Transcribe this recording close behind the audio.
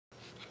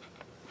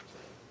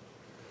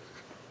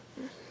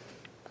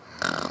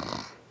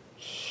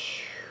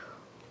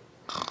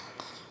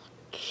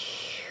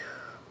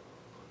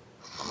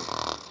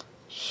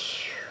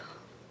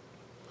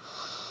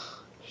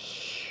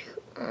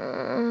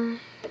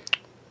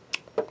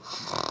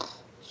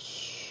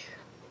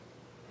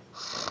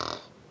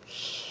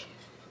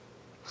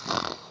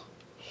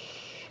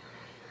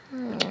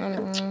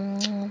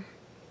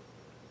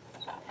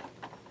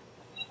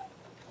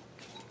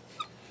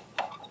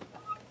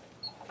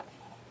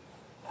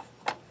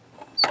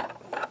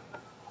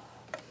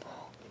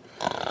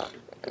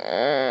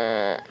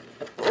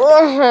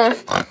Ugh,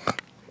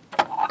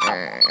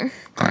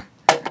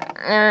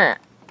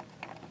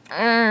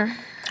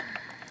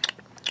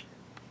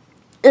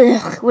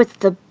 what's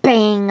the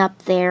bang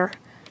up there?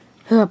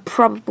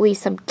 Probably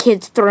some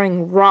kids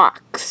throwing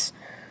rocks.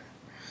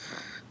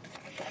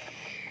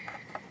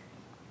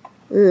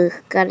 Ugh,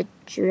 gotta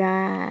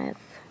drive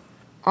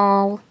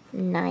all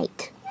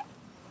night.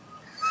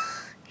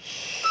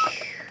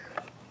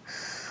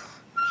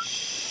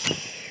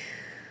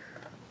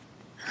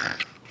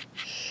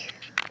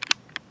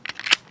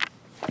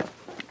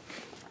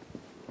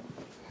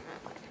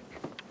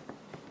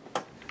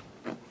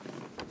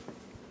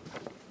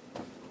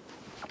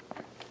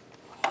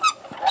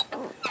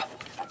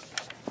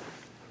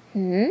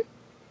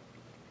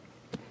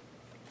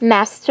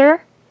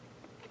 Master?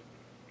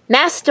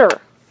 Master!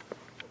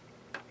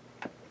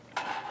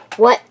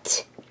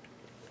 What?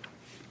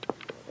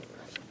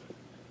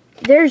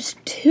 There's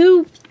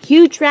 2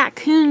 huge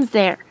raccoons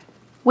there.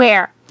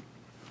 Where?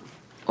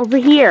 Over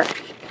here.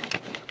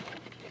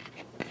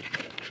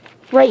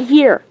 Right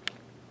here.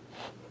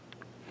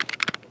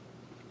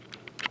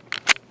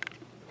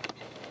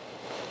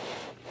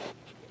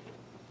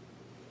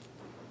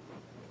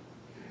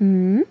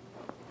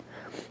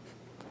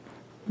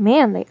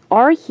 Man, they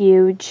are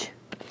huge.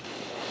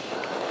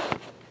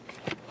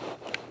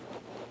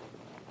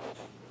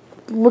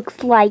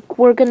 Looks like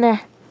we're gonna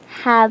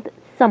have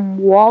some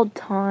wall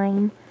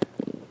time.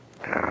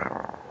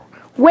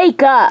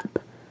 Wake up!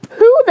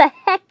 Who the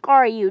heck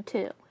are you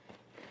two?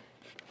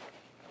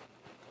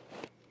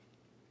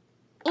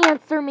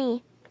 Answer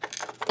me.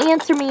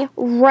 Answer me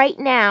right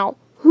now.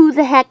 Who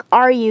the heck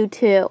are you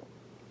two?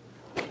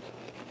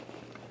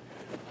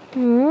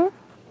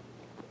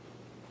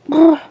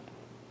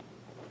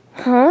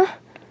 Huh?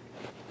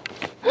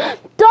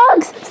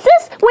 Dogs!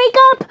 Sis, wake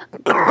up!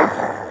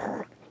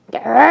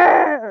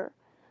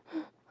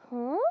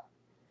 Huh?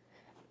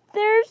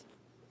 There's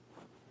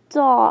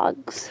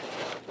dogs.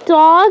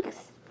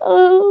 Dogs?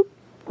 Oh.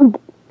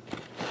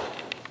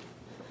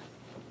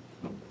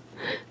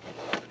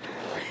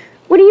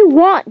 What do you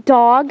want,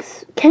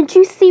 dogs? Can't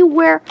you see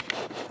where...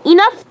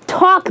 Enough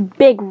talk,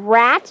 big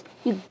rat,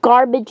 you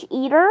garbage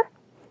eater.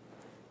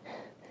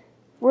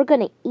 We're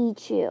gonna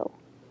eat you.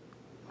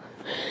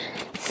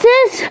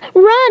 Sis,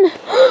 run!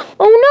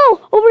 Oh no!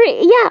 Over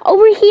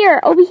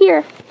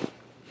here.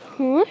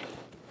 Huh?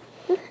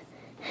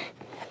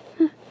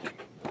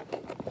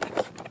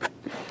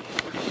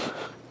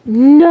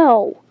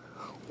 No.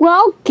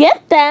 Well,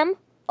 get them.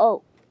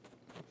 Oh.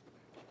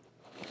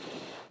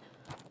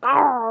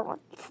 Arr,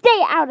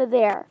 stay out of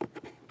there.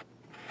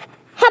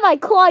 How about I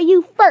claw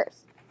you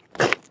first?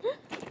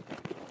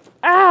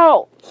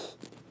 Ow!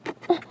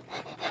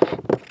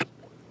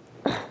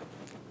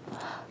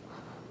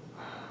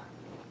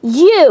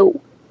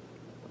 You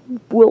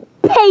will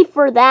pay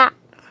for that.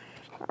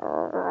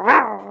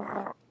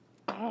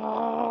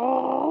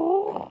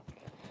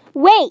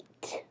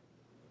 Wait.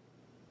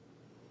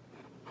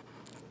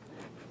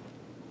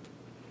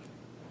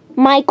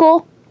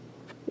 Michael,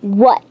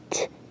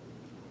 what?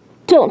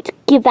 Don't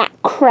give that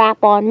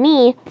crap on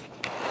me.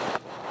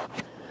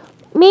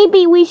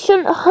 Maybe we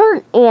shouldn't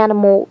hurt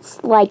animals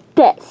like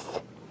this.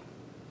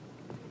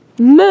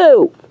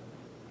 Move!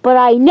 But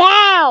I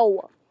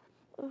now!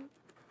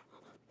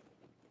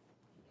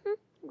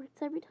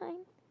 Works every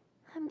time.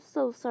 I'm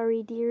so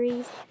sorry,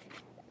 dearies.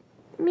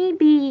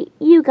 Maybe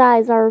you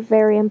guys are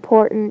very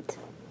important.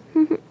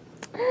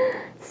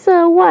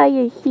 So why are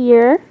you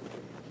here?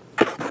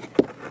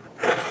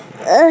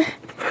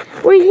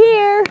 We're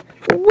here.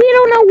 We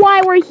don't know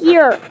why we're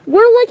here.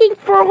 We're looking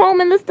for a home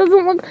and this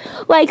doesn't look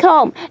like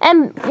home.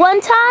 And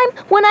one time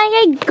when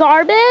I ate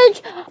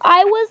garbage,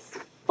 I was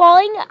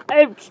falling...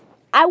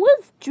 I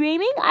was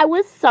dreaming. I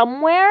was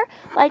somewhere.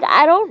 Like,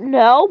 I don't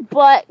know,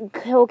 but...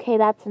 Okay,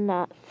 that's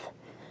enough.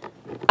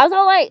 I was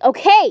all like,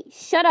 okay,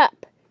 shut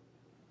up.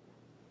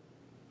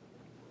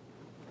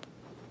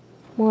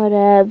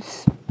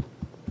 Whatevs.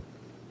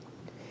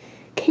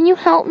 Can you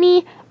help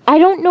me? I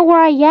don't know where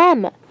I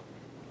am.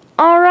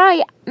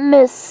 Alright,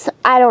 miss,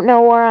 I don't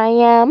know where I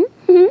am.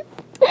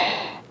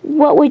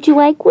 What would you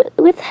like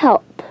with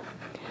help?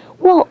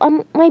 Well,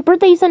 my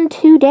birthday's in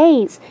 2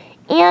 days.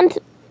 And...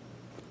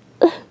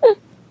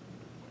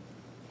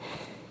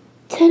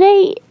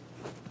 Today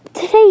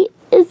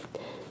is...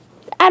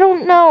 I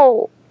don't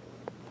know...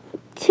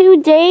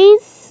 2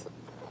 days?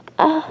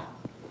 That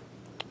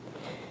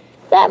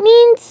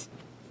means,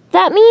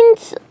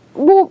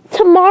 well,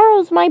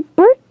 tomorrow's my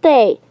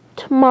birthday.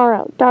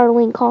 Tomorrow,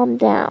 darling, calm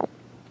down.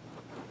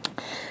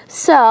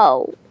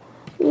 So,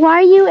 why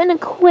are you in a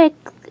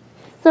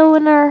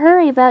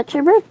hurry about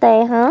your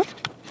birthday, huh?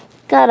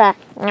 Gotta,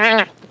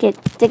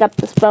 dig up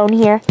this bone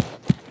here.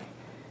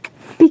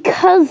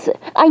 Because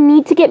I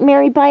need to get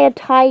married by a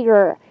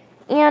tiger.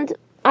 And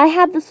I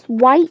have this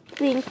white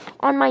thing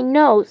on my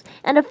nose.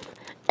 And if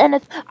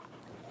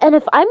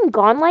I'm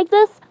gone like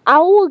this, I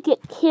will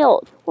get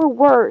killed. Or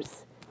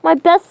worse, my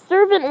best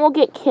servant will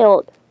get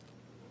killed.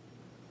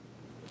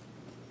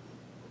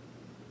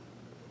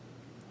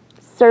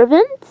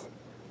 Servant?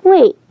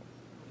 Wait,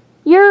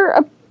 You're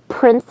a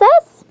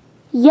princess?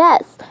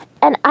 Yes.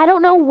 And I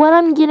don't know what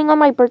I'm getting on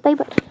my birthday,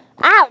 but...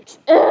 Ouch!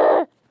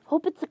 Ugh.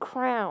 Hope it's a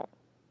crown.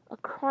 A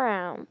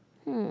crown.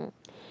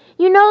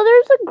 You know,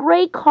 there's a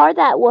gray car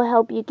that will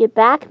help you get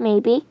back,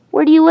 maybe.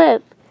 Where do you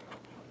live?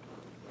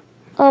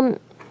 In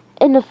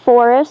the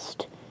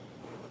forest.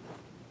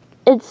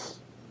 It's...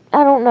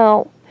 I don't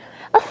know.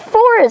 A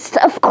forest,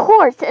 of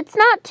course. It's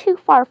not too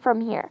far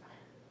from here.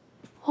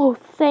 Oh,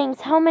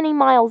 thanks. How many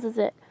miles is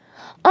it?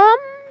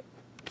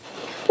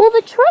 Well,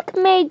 the truck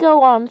may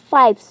go on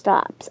 5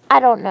 stops. I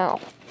don't know.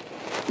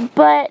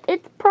 But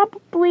it's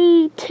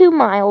probably 2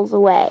 miles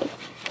away.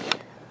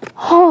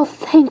 Oh,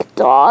 thank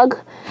dog.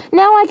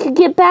 Now I could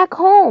get back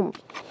home.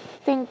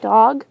 Thank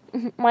dog.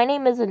 My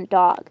name isn't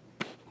Dog.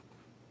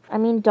 I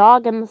mean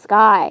dog in the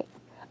sky.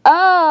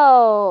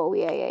 Oh,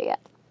 yeah.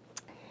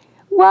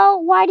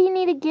 Well, why do you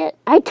need to get...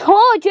 I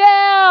told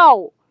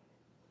you!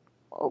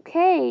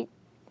 Okay.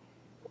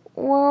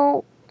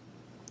 Well,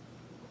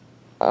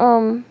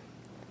 I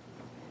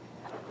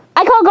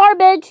call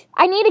garbage.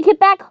 I need to get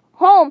back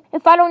home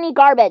if I don't need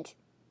garbage.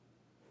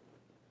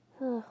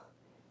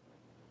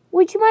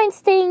 Would you mind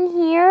staying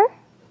here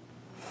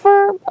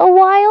for a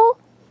while?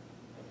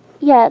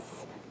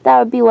 Yes, that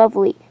would be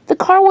lovely. The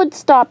car would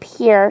stop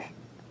here.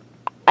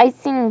 I've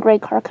seen a gray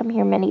car come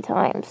here many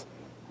times.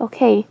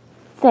 Okay,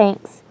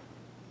 thanks.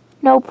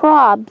 No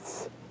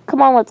probs.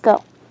 Come on, let's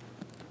go.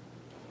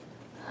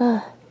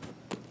 I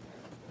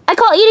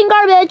call eating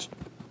garbage!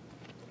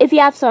 If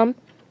you have some.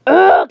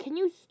 Ugh, can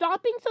you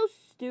stop being so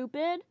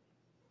stupid?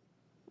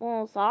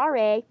 Well,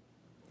 sorry.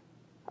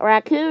 A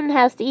raccoon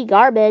has to eat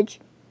garbage.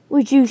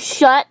 Would you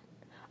shut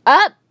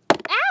up?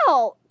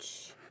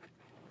 Ouch!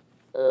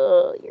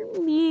 Ugh, you're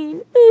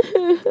mean.